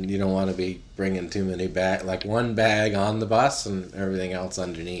underneath, and you don't want to be bringing too many like one bag on the bus and everything else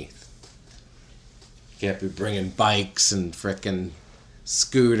underneath. You can't be bringing bikes and frickin'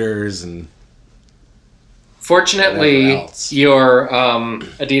 scooters and... Fortunately, your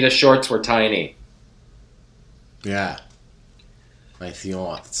Adidas shorts were tiny. Yeah. My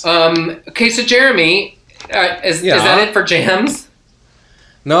fiance. Okay, so Jeremy, is that it for jams?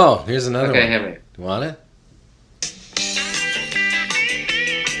 No, here's another one. Okay, hit me. You want it?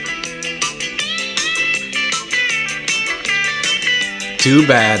 Too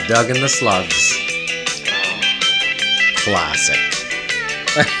bad, Doug and the Slugs. Classic.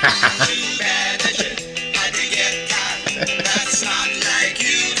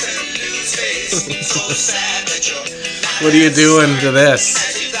 What are you doing to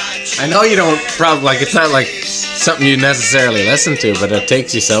this? I know you don't probably like. It's not like something you necessarily listen to, but it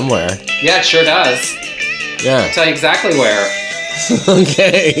takes you somewhere. Yeah, it sure does. Yeah. I'll tell you exactly where.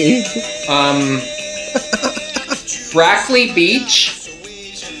 Okay. Brackley Beach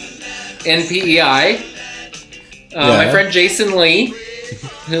in PEI. My friend Jason Lee,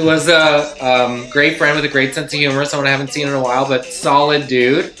 who was a great friend with a great sense of humor, someone I haven't seen in a while, but solid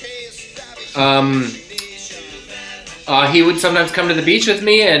dude. He would sometimes come to the beach with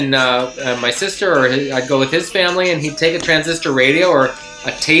me and my sister, or I'd go with his family, and he'd take a transistor radio or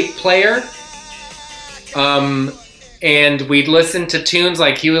a tape player, and we'd listen to tunes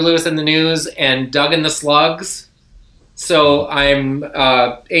like Huey Lewis and the News and Doug and the Slugs. So I'm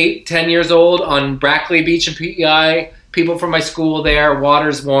 8, 10 years old on Brackley Beach in PEI. People from my school there.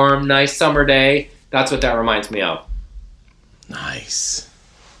 Water's warm. Nice summer day. That's what that reminds me of. Nice.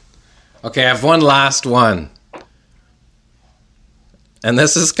 Okay, I have one last one. And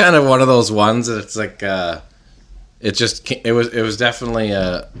this is kind of one of those ones that it's like it was definitely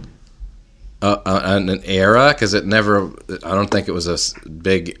an era, because it never, I don't think it was a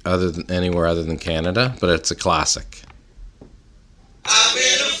big anywhere other than Canada, but it's a classic. I've been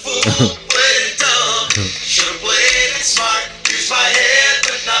a fool, played it dumb, should've played it smart, used my head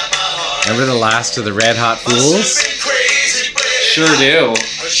but not my heart. Remember the last of the Red Hot Fools? Crazy, sure do.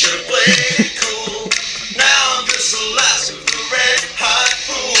 I should've played it cool. Now I'm just the last of the Red Hot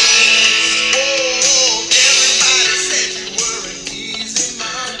Fools. Everybody said you were an easy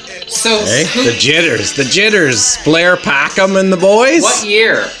man. So Hey, the Jitters, Blair Packham and the boys. What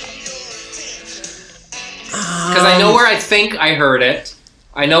year? Because I know where I think I heard it.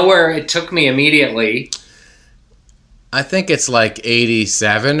 I know where it took me immediately. I think it's like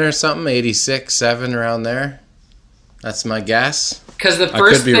 87 or something, 86, 7, around there. That's my guess. Because the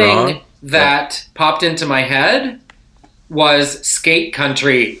first thing that popped into my head was skate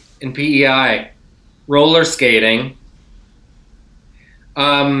country in PEI. Roller skating.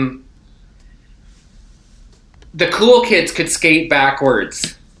 The cool kids could skate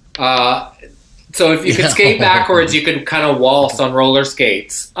backwards. So if you could skate backwards, you could kind of waltz on roller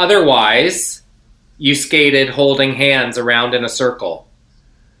skates. Otherwise, you skated holding hands around in a circle.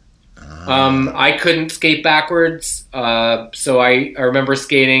 I couldn't skate backwards, so I remember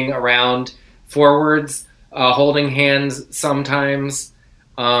skating around forwards, holding hands sometimes.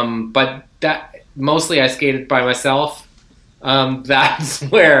 But that mostly I skated by myself. That's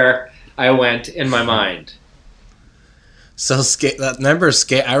where I went in my mind. So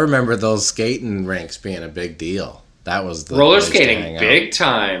I remember those skating rinks being a big deal. That was the roller place to skating, hang big out.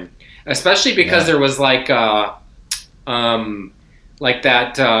 time, especially because there was like that when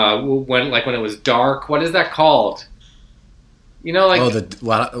it was dark. What is that called? You know, like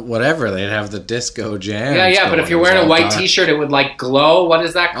whatever, they'd have the disco jams. Yeah. But if you're wearing a white T-shirt, it would like glow. What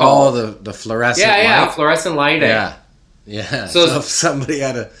is that called? Oh, the fluorescent light. Yeah, fluorescent lighting. Yeah. So if somebody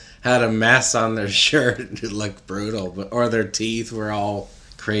had a mess on their shirt, it looked brutal, or their teeth were all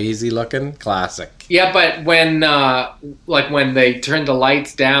crazy looking. Classic. Yeah, but when they turn the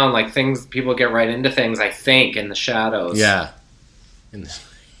lights down, like people get right into things. I think in the shadows. Yeah.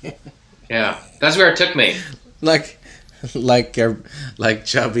 Yeah, that's where it took me. Like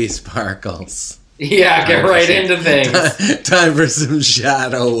Chubby Sparkles. Yeah, get right into things. Time for some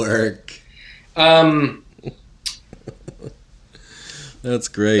shadow work. That's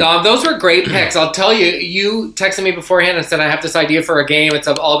great. Those were great picks. I'll tell you, you texted me beforehand and said, I have this idea for a game. It's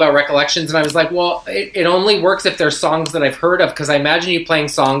all about recollections. And I was like, well, it only works if there's songs that I've heard of, because I imagine you playing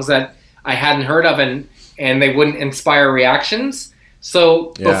songs that I hadn't heard of and they wouldn't inspire reactions.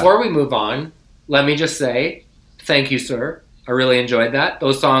 So before we move on, let me just say, thank you, sir. I really enjoyed that.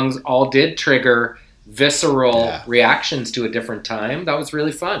 Those songs all did trigger visceral reactions to a different time. That was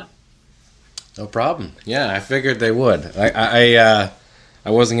really fun. No problem. Yeah, I figured they would. I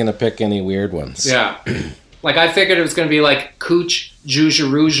wasn't going to pick any weird ones. Yeah. Like, I figured it was going to be like Cooch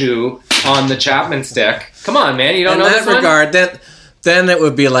Jujuruju on the Chapman stick. Come on, man. You don't know this one? In that regard, then it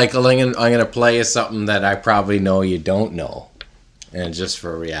would be like, I'm going to play you something that I probably know you don't know. And just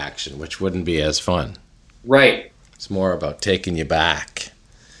for a reaction, which wouldn't be as fun. Right. It's more about taking you back.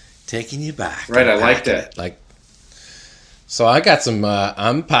 Right, I liked it. So I got some,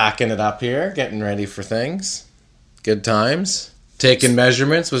 I'm packing it up here, getting ready for things. Good times. Taking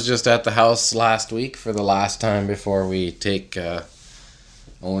measurements, was just at the house last week for the last time before we take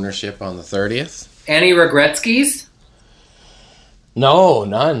ownership on the 30th. Any regretskis? No,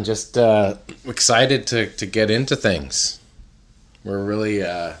 none. Just excited to get into things. We're really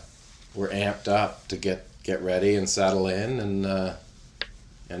we're amped up to get ready and settle in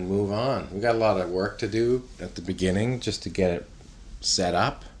and move on. We got a lot of work to do at the beginning just to get it set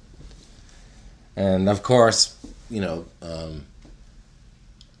up, and of course,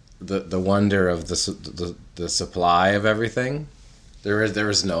 the wonder of the supply of everything. There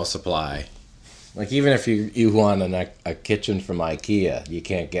is no supply. Like, even if you want a kitchen from IKEA, you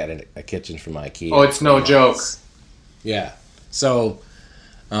can't get a kitchen from IKEA. Oh, it's no joke. Yeah. So,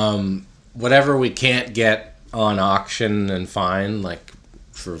 whatever we can't get on auction and find, like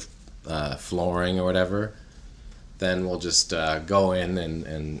for flooring or whatever, then we'll just go in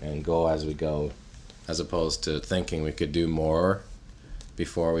and go as we go, as opposed to thinking we could do more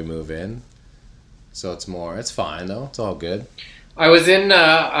before we move in. So it's fine though. It's all good. I was in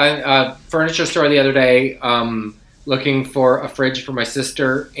a furniture store the other day looking for a fridge for my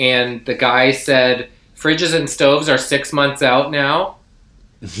sister, and the guy said fridges and stoves are 6 months out now,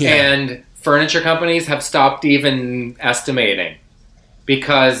 and furniture companies have stopped even estimating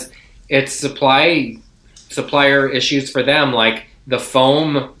because it's supplier issues for them. Like, the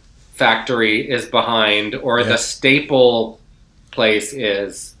foam factory is behind, or the staple place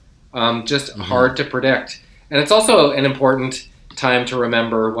is. Just hard to predict. And it's also an important time to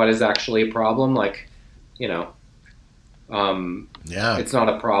remember what is actually a problem. Like, it's not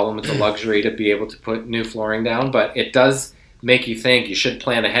a problem. It's a luxury to be able to put new flooring down, but it does make you think you should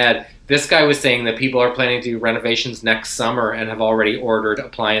plan ahead. This guy was saying that people are planning to do renovations next summer and have already ordered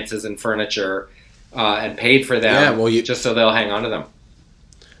appliances and furniture and paid for them just so they'll hang on to them.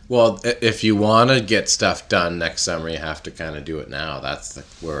 Well, if you want to get stuff done next summer, you have to kind of do it now. That's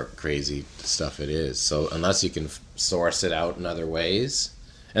where crazy stuff it is. So unless you can source it out in other ways.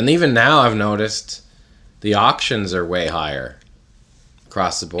 And even now I've noticed the auctions are way higher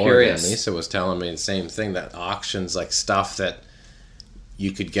across the board. Curious. And Lisa was telling me the same thing, that auctions, like stuff that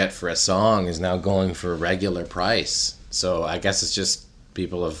you could get for a song, is now going for a regular price. So I guess it's just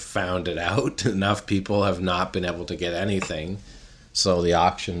people have found it out. Enough people have not been able to get anything. So the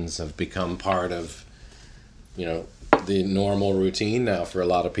auctions have become part of, the normal routine now for a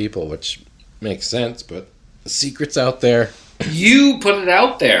lot of people, which makes sense, but the secret's out there. You put it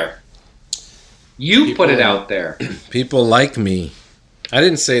out there. You put it out there. People like me. I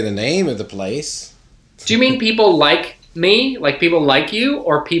didn't say the name of the place. Do you mean people like me? Like people like you?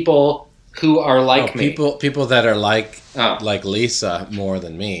 Or people who are like me? People that are like Lisa more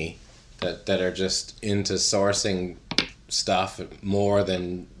than me. That are just into sourcing stuff more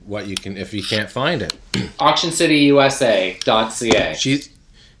than what you can if you can't find it. AuctionCityUSA.ca.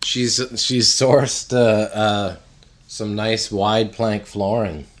 She's sourced some nice wide plank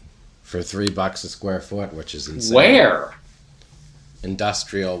flooring for $3 a square foot, which is insane. Where?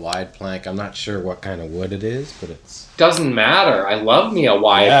 Industrial wide plank. I'm not sure what kind of wood it is, but it's doesn't matter. I love me a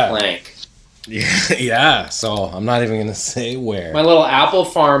wide plank. Yeah. So I'm not even gonna say where. My little apple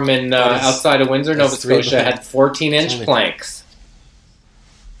farm in outside of Windsor, Nova Scotia, had 14-inch planks.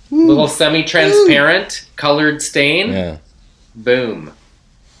 Woo. Little semi-transparent colored stain. Yeah. Boom.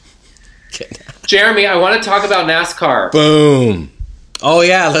 Jeremy, I want to talk about NASCAR. Boom. Oh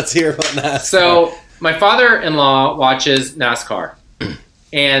yeah, let's hear about NASCAR. So my father-in-law watches NASCAR,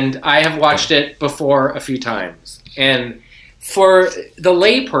 and I have watched it before a few times. And for the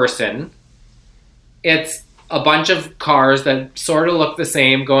layperson, it's a bunch of cars that sort of look the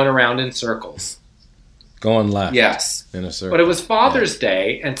same going around in circles. Going left. Yes. In a circle. But it was Father's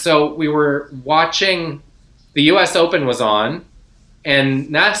Day, and so we were watching, the U.S. Open was on, and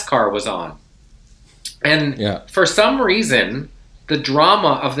NASCAR was on. And for some reason, the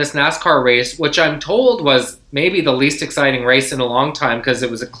drama of this NASCAR race, which I'm told was maybe the least exciting race in a long time because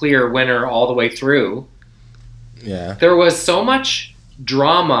it was a clear winner all the way through. Yeah. There was so much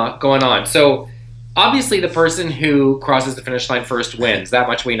drama going on. So obviously the person who crosses the finish line first wins. That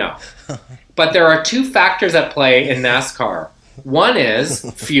much we know. But there are two factors at play in NASCAR. One is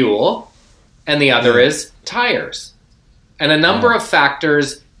fuel, and the other is tires. And a number of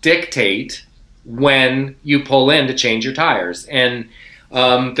factors dictate when you pull in to change your tires. And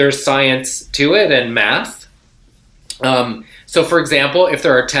there's science to it and math. So for example, if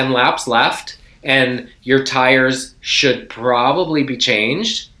there are 10 laps left and your tires should probably be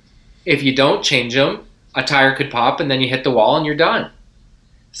changed, if you don't change them, a tire could pop and then you hit the wall and you're done.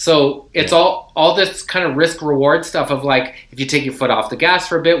 So it's all this kind of risk-reward stuff of like, if you take your foot off the gas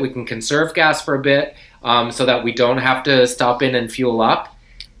for a bit, we can conserve gas for a bit so that we don't have to stop in and fuel up.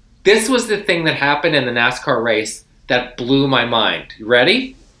 This was the thing that happened in the NASCAR race that blew my mind. You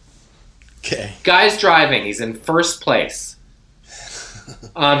ready? Okay. Guy's driving. He's in first place.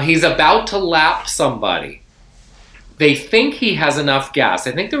 He's about to lap somebody. They think he has enough gas.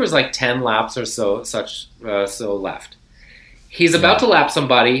 I think there was like 10 laps or so left. He's about to lap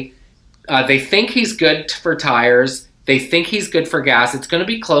somebody. They think he's good for tires. They think he's good for gas. It's going to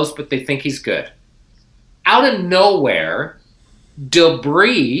be close, but they think he's good. Out of nowhere,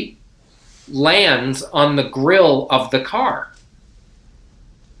 debris lands on the grill of the car.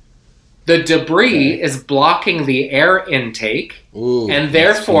 The debris is blocking the air intake and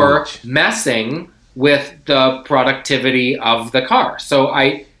therefore messing with the productivity of the car. So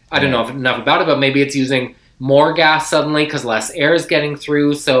I don't know enough about it, but maybe it's using more gas suddenly because less air is getting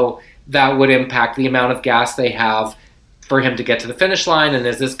through. So that would impact the amount of gas they have for him to get to the finish line. And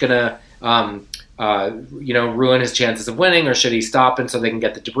is this going to ruin his chances of winning, or should he stop and so they can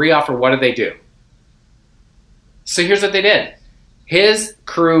get the debris off, or what do they do? So here's what they did. His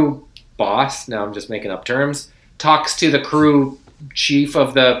crew boss, now I'm just making up terms, talks to the crew chief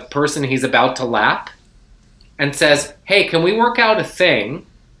of the person he's about to lap and says, hey, can we work out a thing?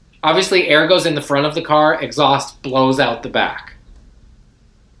 Obviously, air goes in the front of the car, exhaust blows out the back.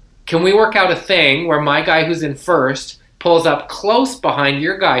 Can we work out a thing where my guy who's in first pulls up close behind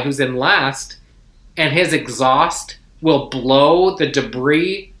your guy who's in last, and his exhaust will blow the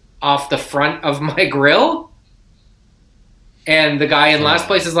debris off the front of my grill? And the guy in last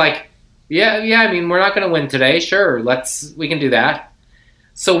place is like, yeah, I mean, we're not going to win today. Sure, we can do that.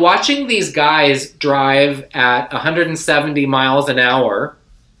 So watching these guys drive at 170 miles an hour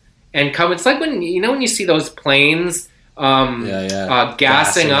and come, it's like when you see those planes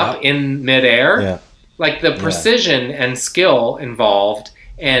gassing up in midair. Yeah. Like the precision and skill involved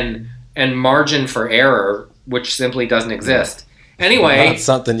and margin for error, which simply doesn't exist. Anyway. Not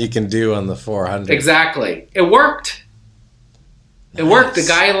something you can do on the 400. Exactly. It worked. It worked. The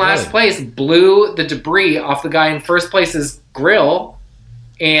guy in last place blew the debris off the guy in first place's grill,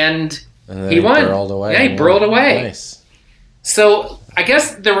 and he won. Yeah, he burrowed away. Nice. So I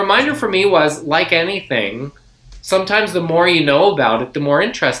guess the reminder for me was, like anything, sometimes the more you know about it, the more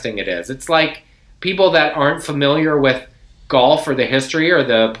interesting it is. It's like people that aren't familiar with golf or the history or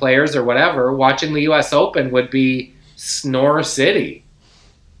the players or whatever, watching the U.S. Open would be Snore City.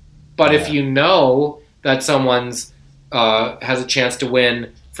 But if you know that someone's has a chance to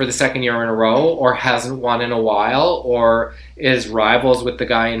win for for the second year in a row, or hasn't won in a while, or is rivals with the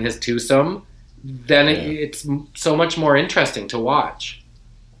guy in his twosome, then it's so much more interesting to watch.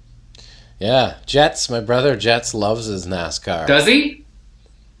 Yeah, Jets. My brother Jets loves his NASCAR. Does he?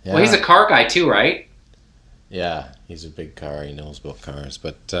 Yeah. Well, he's a car guy too, right? Yeah, he's a big car. He knows about cars,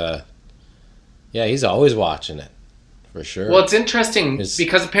 but yeah, he's always watching it for sure. Well, it's interesting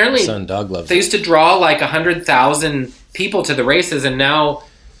because apparently son Doug loves they used to draw like 100,000 people to the races, and now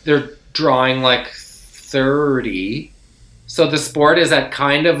they're drawing like 30. So the sport is at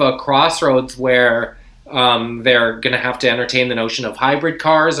kind of a crossroads where they're going to have to entertain the notion of hybrid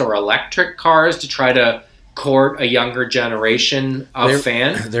cars or electric cars to try to court a younger generation of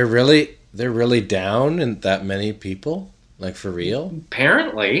fan. They're really down in that many people, like for real.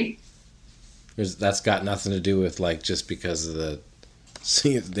 Apparently, that's got nothing to do with like just because of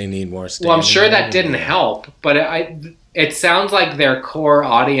they need more standing. Well, I'm sure that didn't help, but it sounds like their core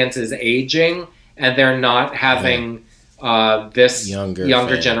audience is aging, and they're not having this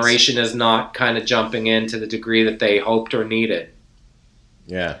younger generation is not kind of jumping in to the degree that they hoped or needed.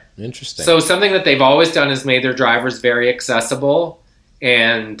 Yeah, interesting. So something that they've always done is made their drivers very accessible,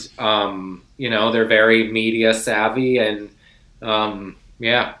 and they're very media savvy, and I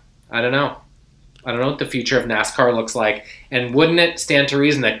don't know what the future of NASCAR looks like, and wouldn't it stand to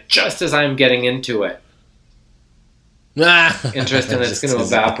reason that just as I'm getting into it, interest in it's going to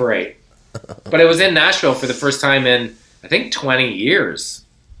evaporate. But it was in Nashville for the first time in, I think, 20 years.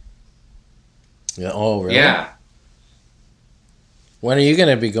 Yeah. Oh, really? Yeah. When are you going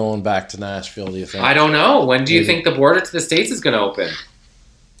to be going back to Nashville, do you think? I don't know. When do you think the border to the States is going to open?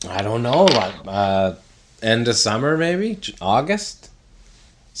 I don't know. End of summer, maybe? August?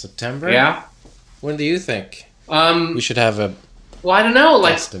 September? Yeah. When do you think? We should have a... Well, I don't know.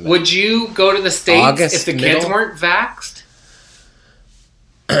 Like, estimate. Would you go to the States August, if the kids weren't vaxxed?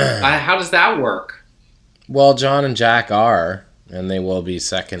 How does that work? Well, John and Jack are, and they will be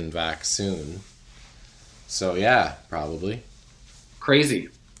second vax soon. So, yeah, probably. Crazy.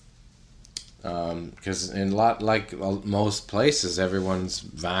 Because in most places, everyone's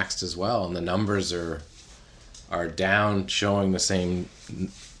vaxxed as well, and the numbers are down, showing the same.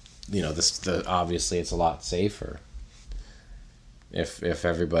 Obviously it's a lot safer. If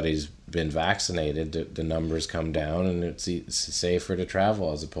everybody's been vaccinated, the numbers come down, and it's safer to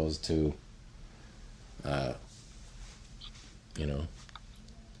travel as opposed to,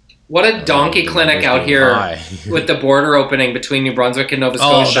 What a donkey clinic out here with the border opening between New Brunswick and Nova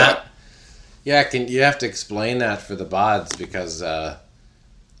Scotia. You have to explain that for the bods because, that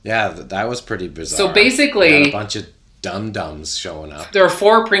was pretty bizarre. So basically, a bunch of dum-dums showing up. There are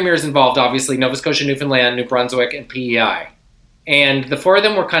 4 premiers involved, obviously, Nova Scotia, Newfoundland, New Brunswick, and PEI. And the 4 of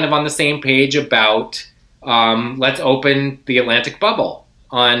them were kind of on the same page about let's open the Atlantic bubble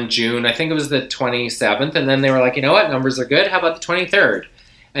on June, I think it was the 27th. And then they were like, you know what, numbers are good. How about the 23rd?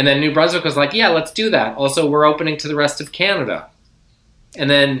 And then New Brunswick was like, yeah, let's do that. Also, we're opening to the rest of Canada. And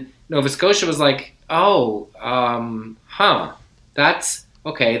then Nova Scotia was like, that's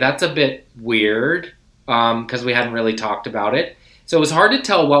a bit weird because we hadn't really talked about it. So it was hard to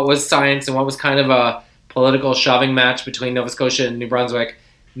tell what was science and what was kind of a political shoving match between Nova Scotia and New Brunswick.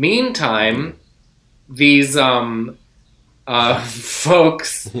 Meantime, these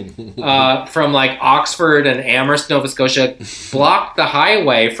folks from like Oxford and Amherst, Nova Scotia, blocked the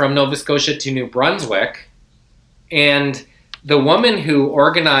highway from Nova Scotia to New Brunswick. And the woman who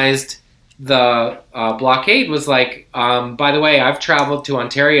organized the blockade was like, by the way, I've traveled to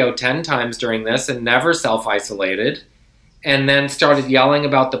Ontario 10 times during this and never self-isolated. And then started yelling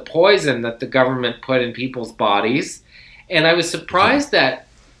about the poison that the government put in people's bodies. And I was surprised that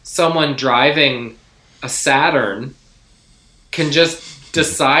someone driving a Saturn can just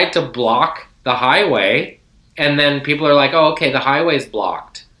decide to block the highway, and then people are like, oh, okay, the highway's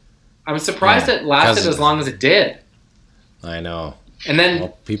blocked. I'm surprised it lasted as long as it did. I know. And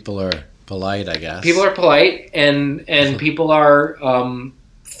then people are polite, I guess. People are polite, and people are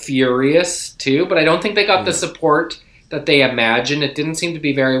furious too, but I don't think they got the support that they imagined. It didn't seem to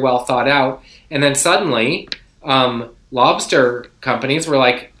be very well thought out. And then suddenly, lobster companies were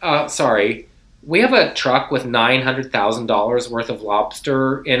like, sorry, we have a truck with $900,000 worth of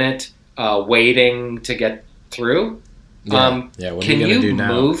lobster in it waiting to get through. What can you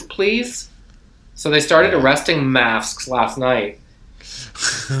move, please? So they started arresting masks last night,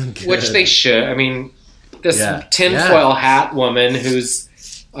 which they should. I mean, this tinfoil hat woman who's,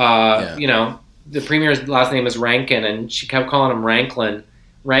 the premier's last name is Rankin, and she kept calling him Ranklin.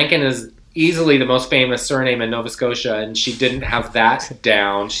 Rankin is easily the most famous surname in Nova Scotia, and she didn't have that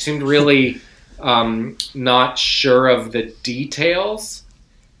down. She seemed really not sure of the details.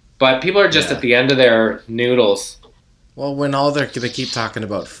 But people are just Yeah. at the end of their noodles. Well, when they keep talking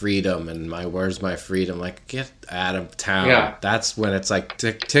about freedom and where's my freedom, like get out of town. Yeah. That's when it's like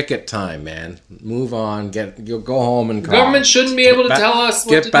ticket time, man. Move on. You'll go home and cry. Government shouldn't be able to tell us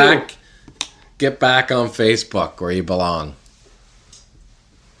what to do. Get back on Facebook where you belong.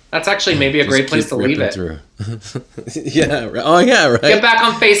 That's actually maybe a great Just place keep to leave ripping it. through. Yeah. Oh yeah. Right. Get back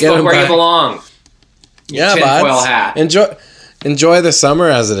on Get Facebook 'em where you back. belong. Yeah, tinfoil buds. hat. Enjoy the summer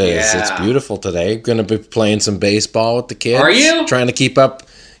as it is. Yeah. It's beautiful today. Gonna be playing some baseball with the kids. Are you? Trying to keep up.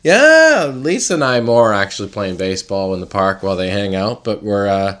 Yeah, Lisa and I more actually playing baseball in the park while they hang out, but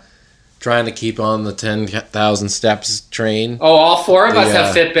we're trying to keep on the 10,000 steps train. Oh, all four of us Yeah.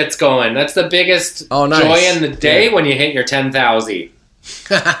 have Fitbits going. That's the biggest Nice. joy in the day Yeah. when you hit your 10,000.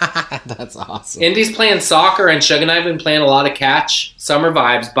 That's awesome. Indy's playing soccer, and Shug and I have been playing a lot of catch. Summer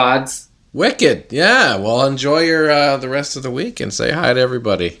vibes, buds. Wicked. Yeah. Well, enjoy your the rest of the week and say hi to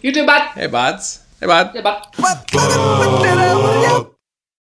everybody. You too, bud. Hey, buds. Hey, bud. Yeah, bud.